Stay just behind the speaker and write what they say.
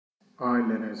Hi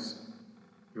learners,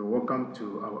 you're welcome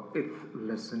to our 8th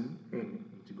lesson in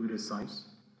integrated science.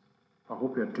 I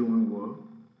hope you're doing well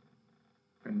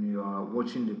and you are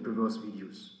watching the previous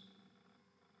videos.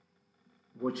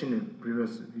 Watching the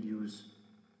previous videos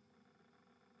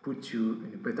puts you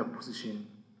in a better position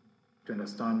to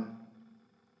understand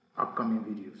upcoming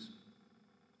videos.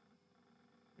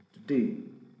 Today,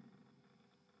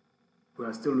 we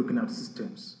are still looking at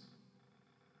systems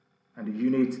and the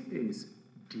unit is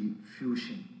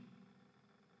diffusion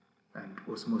and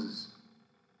osmosis.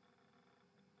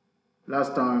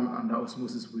 Last time under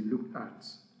osmosis we looked at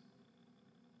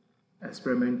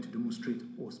experiment to demonstrate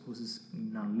osmosis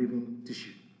in non-living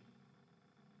tissue.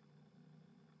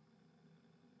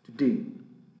 Today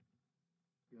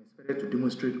we are expected to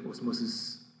demonstrate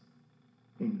osmosis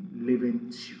in living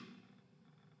tissue.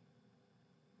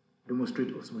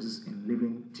 Demonstrate osmosis in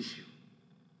living tissue.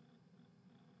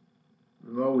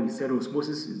 Remember we said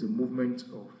osmosis is the movement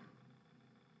of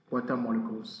water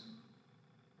molecules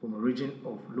from a region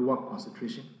of lower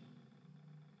concentration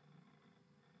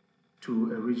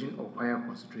to a region of higher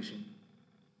concentration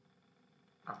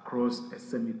across a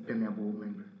semi-permeable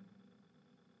membrane.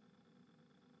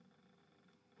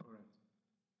 All right.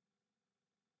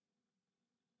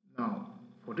 Now,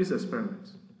 for this experiment,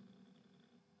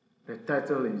 the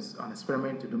title is an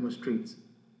experiment to demonstrate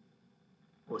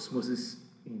osmosis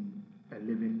in a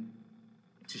living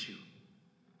tissue.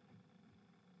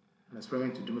 An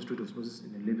experiment to demonstrate osmosis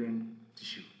in a living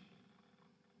tissue.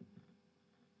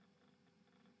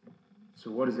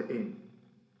 So what is the aim?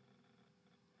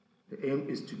 The aim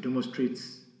is to demonstrate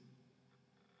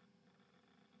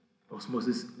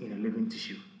osmosis in a living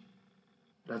tissue.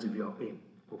 That will be our aim,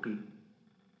 okay?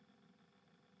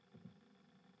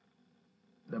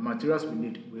 The materials we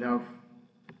need, we have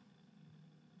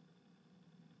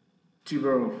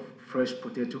tuber of fresh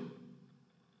potato.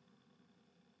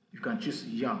 You can choose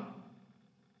yam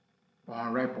or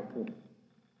unripe pawpaw.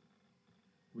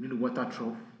 We need a water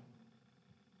trough,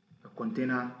 a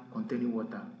container containing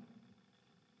water.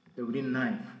 Then we need a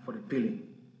knife for the peeling.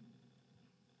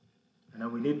 And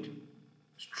then we need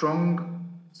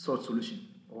strong salt solution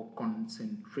or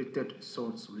concentrated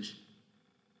salt solution.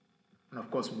 And of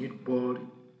course we need boiled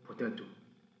potato.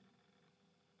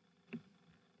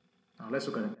 Now let's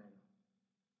look at it.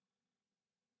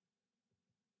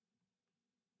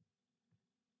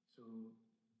 So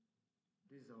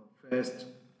this is our first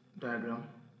diagram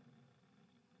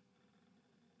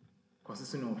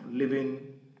consisting of living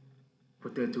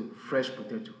potato, fresh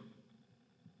potato.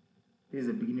 This is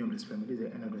the beginning of the experiment, this is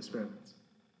the end of the experiment.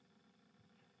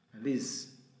 And this is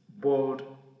boiled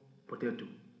potato.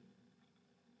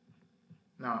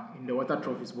 Now, in the water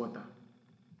trough is water.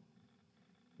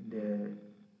 In the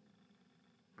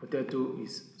potato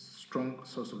is strong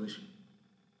salt solution.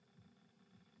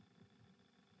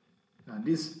 Now,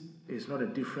 this is not a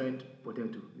different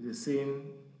potato, it's the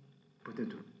same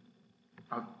potato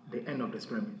at the end of the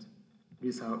experiment.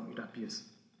 This is how it appears.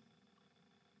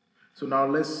 So now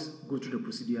let's go through the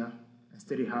procedure and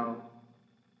study how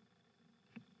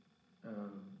the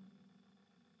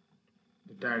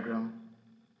diagram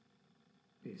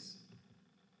is.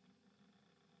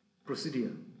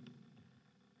 Procedure.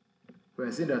 We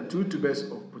are saying that 2 tubers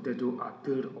of potato are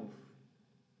peeled off,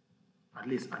 at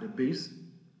least at the base,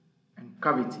 and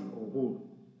cavity or hole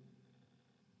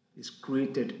is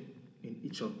created in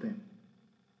each of them.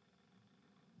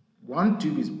 1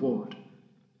 tube is boiled.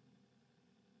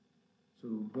 So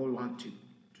boil 1 tube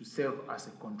to serve as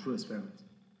a control experiment.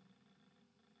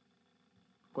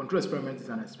 Control experiment is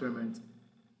an experiment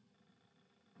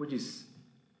which is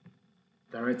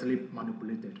directly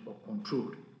manipulated or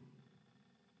controlled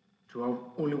to have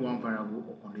only one variable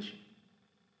or condition.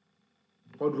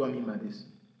 What do I mean by this?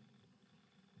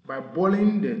 By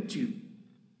boiling the tube,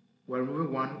 we're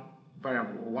removing one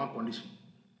variable or one condition,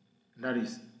 and that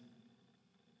is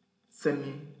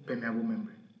semi-permeable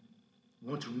membrane. We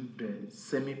want to remove the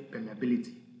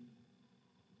semi-permeability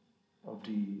of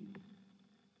the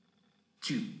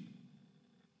tube.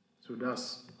 So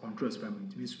that's control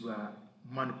experiment. It means we are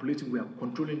manipulating, we are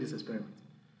controlling this experiment.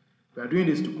 We are doing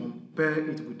this to compare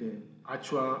it with the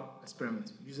actual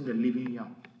experiment using the living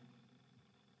yam.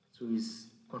 So this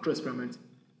control experiment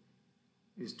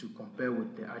is to compare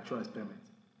with the actual experiment.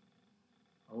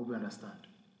 I hope you understand,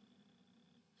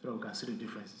 so that we can see the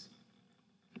differences.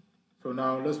 So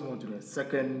now let's move on to the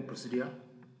second procedure.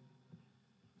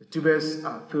 The tubers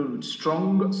are filled with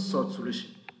strong salt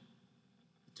solution.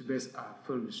 The tubers are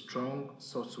filled with strong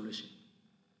salt solution.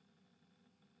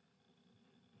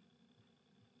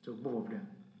 So both of them.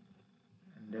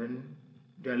 And then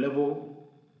their level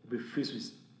will be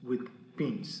fixed with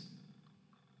pins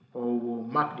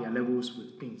mark their levels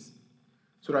with pins.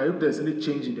 So that if there's any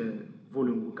change in the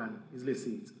volume, we can easily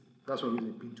see it. That's why we use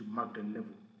a pin to mark the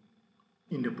level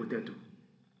in the potato.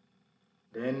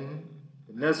 Then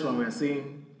the next one we are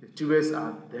saying the tubers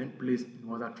are then placed in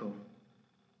water trough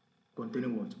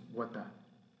containing what? Water,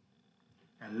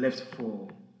 and left for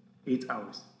 8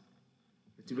 hours.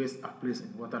 The tubers are placed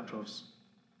in water troughs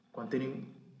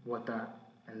containing water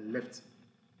and left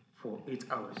for 8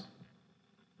 hours.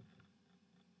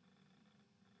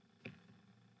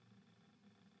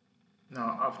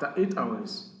 Now, after 8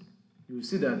 hours, you will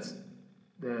see that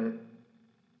the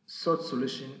salt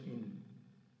solution in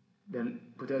the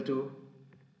potato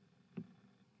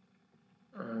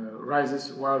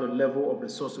rises while the level of the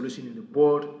salt solution in the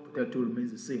boiled potato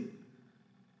remains the same.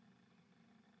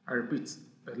 I repeat,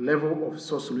 the level of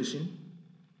salt solution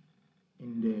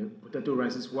in the potato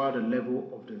rises while the level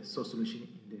of the salt solution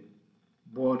in the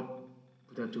boiled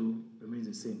potato remains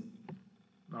the same.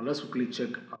 Now let's quickly check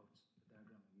out the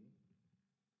diagram again.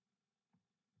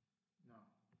 Now,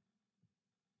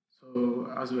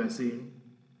 so as we are saying,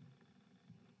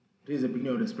 this is the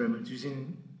beginning of the experiment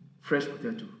using fresh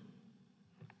potato.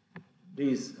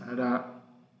 This is another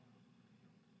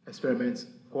experiment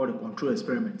called the control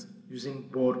experiment using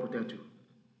boiled potato.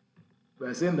 We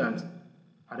are saying that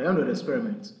at the end of the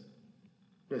experiment,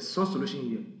 the salt solution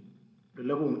here, the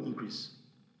level will increase.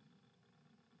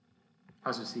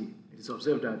 As you see, it is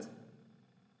observed that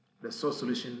the salt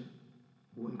solution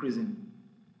will increase in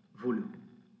volume,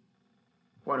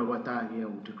 while the water here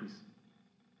will decrease.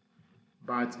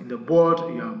 But in the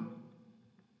boiled yam,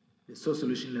 the salt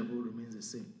solution level remains the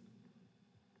same.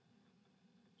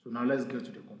 So now let's get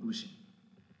to the conclusion.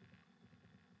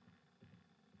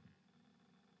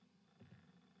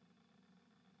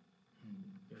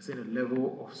 You're saying the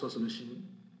level of salt solution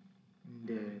in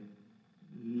the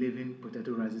living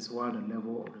potato rises while the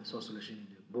level of the salt solution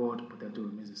in the boiled potato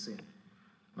remains the same.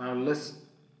 Now let's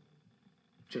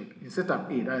check. In setup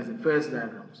A, that is the first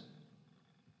diagrams,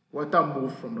 water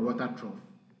moved from the water trough,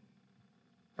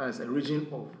 that is a region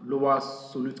of lower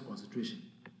solute concentration,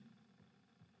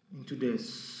 into the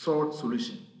salt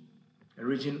solution, a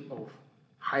region of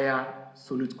higher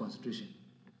solute concentration,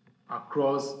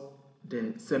 across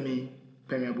the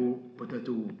semi-permeable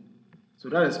potato wool. So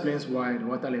that explains why the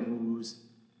water level rose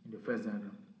in the first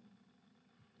diagram.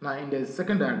 Now in the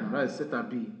second diagram, that is setup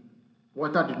B,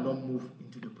 water did not move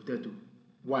into the potato.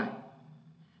 Why?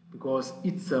 Because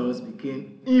its cells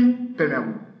became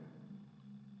impermeable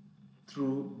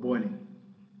through boiling.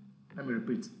 Let me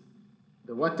repeat.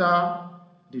 The water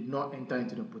did not enter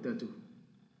into the potato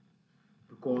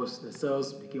because the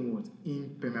cells became what?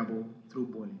 Impermeable through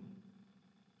boiling.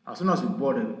 As soon as you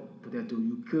boil the potato,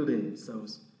 you kill the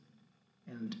cells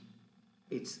and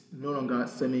it's no longer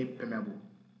semi-permeable.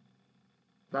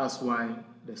 That's why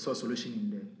the salt solution in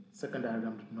the second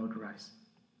diagram did not rise.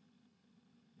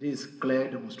 This is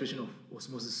clear demonstration of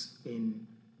osmosis in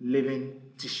living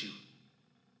tissue.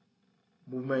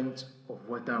 Movement of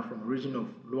water from a region of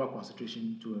lower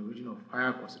concentration to a region of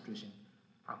higher concentration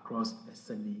across a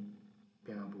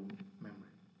semi-permeable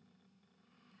membrane.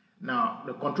 Now,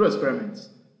 the control experiments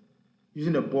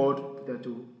using a boiled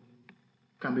potato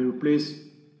can be replaced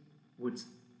with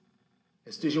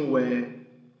a situation where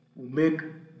we make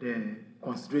the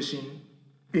concentration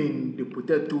in the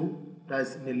potato, that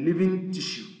is in the living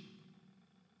tissue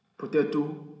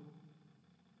potato,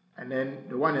 and then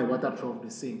the one in the water trough the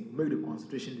same. We make the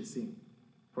concentration the same.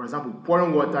 For example,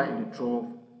 pouring water in the trough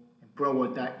and pouring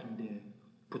water in the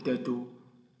potato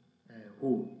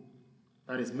hole.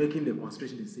 That is making the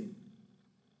concentration the same.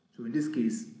 So in this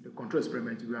case, the control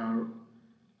experiment, we are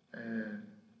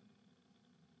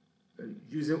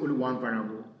using only one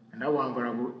variable, and that one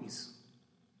variable is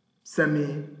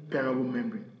semi-permeable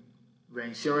membrane. We are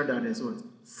ensuring that there's what?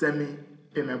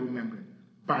 Semi-permeable membrane.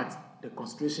 But the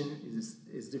concentration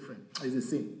is different, it's the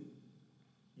same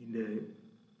in the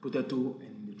potato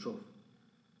and in the trough.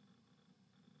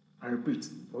 I repeat,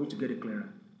 for you to get it clearer,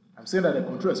 I'm saying that the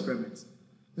control experiment,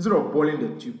 instead of boiling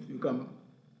the tube, you can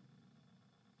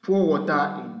pour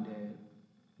water in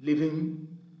the living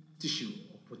tissue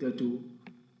of potato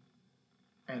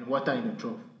and water in the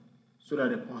trough so that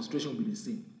the concentration will be the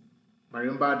same. But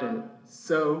remember, the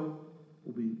cell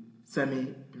will be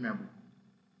semi-permeable.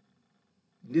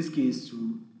 In this case,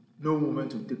 no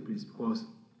movement will take place because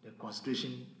the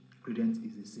concentration gradient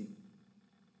is the same.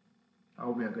 I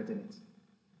hope we are getting it.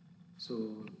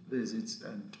 So this is it,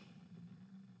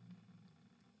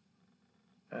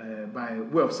 and by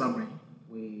way of summary,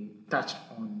 we touched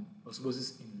on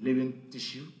osmosis in living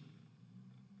tissue,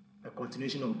 a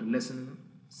continuation of the lesson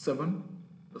 7,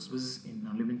 osmosis in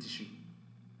non-living tissue.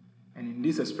 And in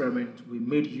this experiment, we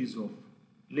made use of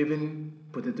living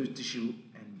potato tissue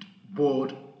and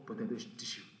boiled potato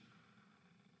tissue.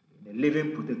 In the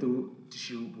living potato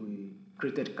tissue, we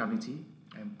created cavity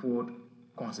and poured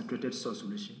concentrated salt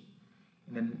solution.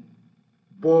 And then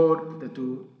boiled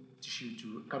potato tissue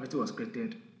to cavity was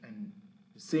created and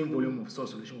the same volume of salt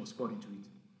solution was poured into it.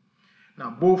 Now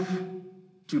both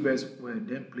tubers were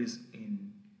then placed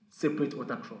in separate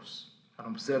water troughs and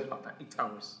observed after 8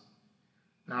 hours.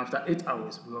 Now after 8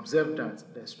 hours, we observed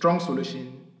that the strong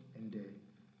solution in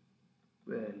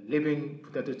the living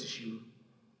potato tissue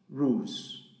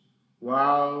rose,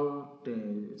 while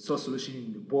the salt solution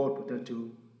in the boiled potato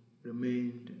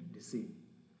remained the same.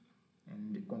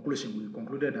 And the conclusion, we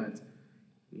concluded that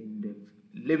in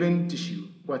the living tissue,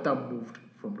 water moved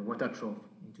from the water trough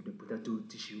into the potato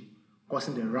tissue,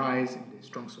 causing the rise in the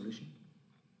strong solution.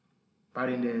 But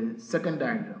in the second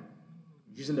diagram,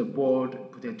 using the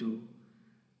boiled potato,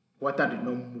 water did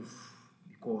not move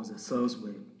because the cells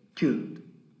were killed.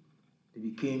 They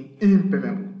became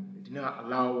impermeable. They did not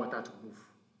allow water to move.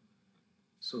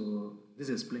 So this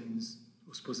explains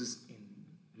osmosis in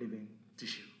living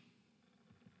tissue.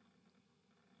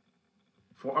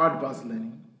 For our advanced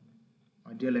learning,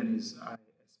 my dear learners, I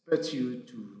expect you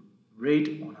to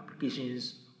read on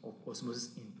applications of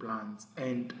osmosis in plants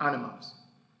and animals.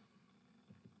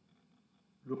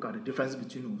 Look at the difference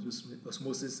between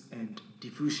osmosis and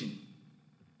diffusion,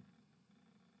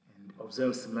 and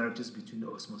observe similarities between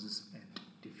osmosis and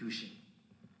diffusion.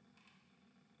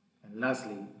 And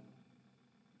lastly,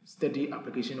 study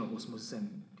application of osmosis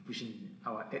and diffusion in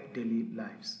our daily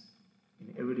lives,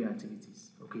 in everyday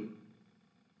activities. Okay?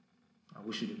 I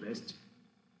wish you the best.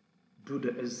 Do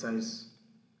the exercise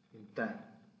in time.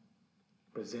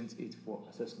 Present it for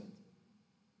assessment.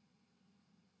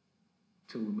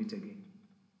 Till we meet again.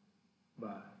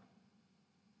 Bye.